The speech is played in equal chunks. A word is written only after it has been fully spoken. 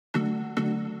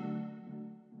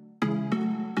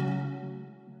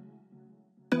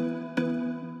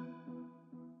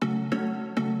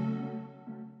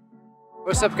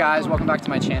What's up guys, welcome back to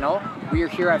my channel. We are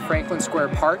here at Franklin Square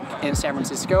Park in San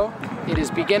Francisco. It is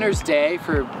beginner's day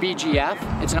for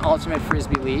BGF. It's an ultimate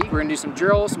Frisbee league. We're gonna do some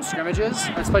drills, some scrimmages.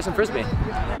 Let's play some Frisbee.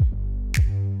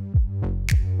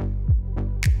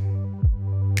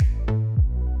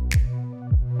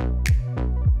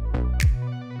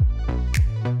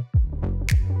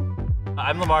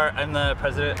 I'm Lamar, I'm the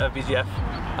president of BGF.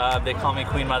 They call me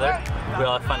Queen Mother. We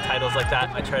all have fun titles like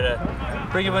that. I try to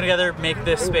bring everyone together, make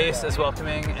this space as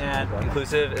welcoming and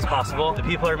inclusive as possible. The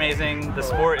people are amazing, the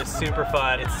sport is super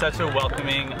fun. It's such a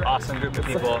welcoming, awesome group of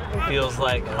people. It feels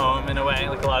like home in a way.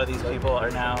 Like a lot of these people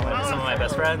are now some of my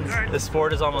best friends. The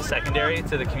sport is almost secondary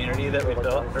to the community that we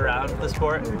built around the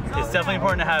sport. It's definitely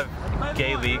important to have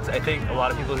gay leagues. I think a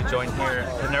lot of people who join here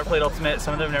have never played Ultimate,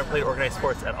 some of them have never played organized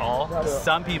sports at all.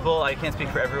 Some people, I can't speak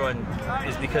for everyone,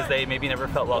 is because they maybe never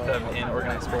felt welcome in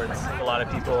organized sports. A lot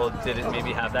of people didn't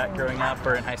maybe have that growing up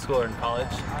or in high school or in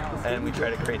college, and we try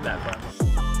to create that for them.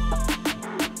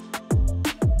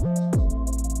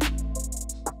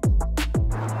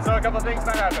 So a couple things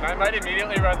might happen. I might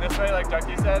immediately run this way like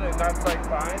Ducky said, and that's like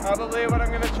fine. Probably what I'm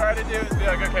going to try to do is be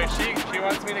like, okay, she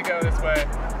wants me to go this way,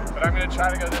 but I'm going to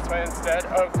try to go this way instead.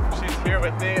 Oh, she's here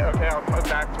with me. Okay, I'll put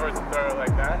back towards the throw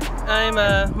like that. I'm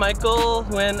Michael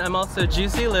Nguyen. I'm also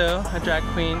Juicy Lou, a drag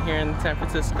queen here in San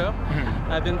Francisco.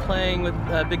 I've been playing with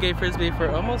Big Gay Frisbee for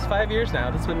almost 5 years now.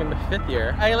 This will be my 5th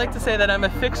year. I like to say that I'm a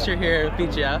fixture here at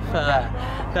BGF.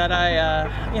 That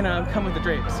I, you know, come with the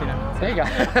drapes, you know. There you go.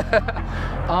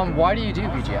 Why do you do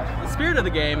BGF? The spirit of the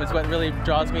game is what really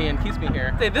draws me and keeps me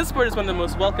here. This sport is one of the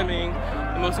most welcoming,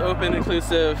 the most open,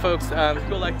 inclusive folks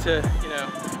who like to, you know,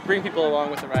 bring people along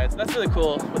with the rides. That's really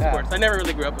cool with sports. I never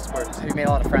really grew up with sports. Have you made a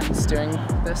lot of friends doing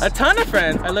this? A ton of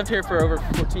friends. I lived here for over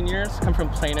 14 years. Come from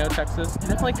Plano, Texas. I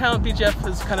definitely count BGF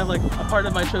as kind of like a part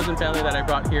of my chosen family that I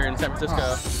brought here in San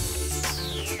Francisco.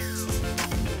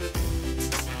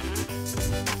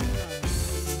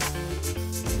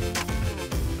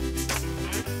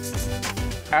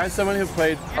 As someone who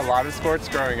played a lot of sports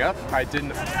growing up, I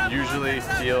didn't usually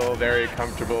feel very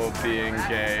comfortable being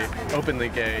gay, openly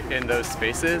gay in those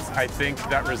spaces. I think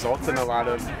that results in a lot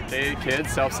of gay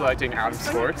kids self-selecting out of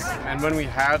sports. And when we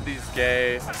have these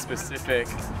gay specific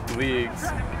leagues,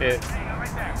 it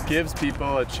gives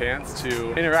people a chance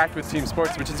to interact with team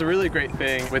sports, which is a really great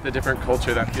thing with a different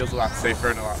culture that feels a lot safer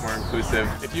and a lot more inclusive.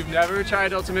 If you've never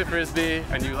tried Ultimate Frisbee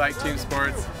and you like team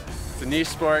sports, it's a niche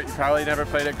sport. You probably never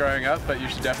played it growing up, but you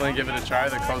should definitely give it a try.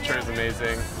 The culture is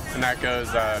amazing, and that goes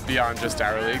beyond just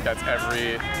our league. That's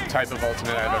every type of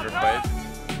Ultimate I've ever played.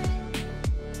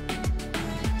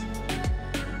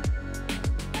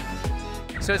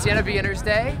 So it's the end of Beginner's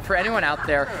Day. For anyone out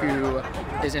there who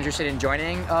is interested in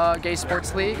joining a gay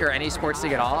sports league or any sports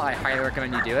league at all, I highly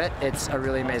recommend you do it. It's a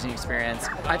really amazing experience.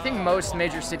 I think most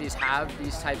major cities have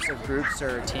these types of groups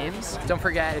or teams. Don't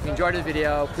forget, if you enjoyed the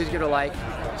video, please give it a like,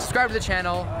 subscribe to the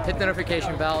channel, hit the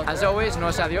notification bell. As always,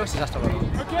 nos adios y hasta luego.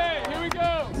 Okay, here we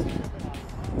go.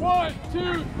 1,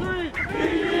 2, 3.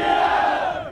 Yeah!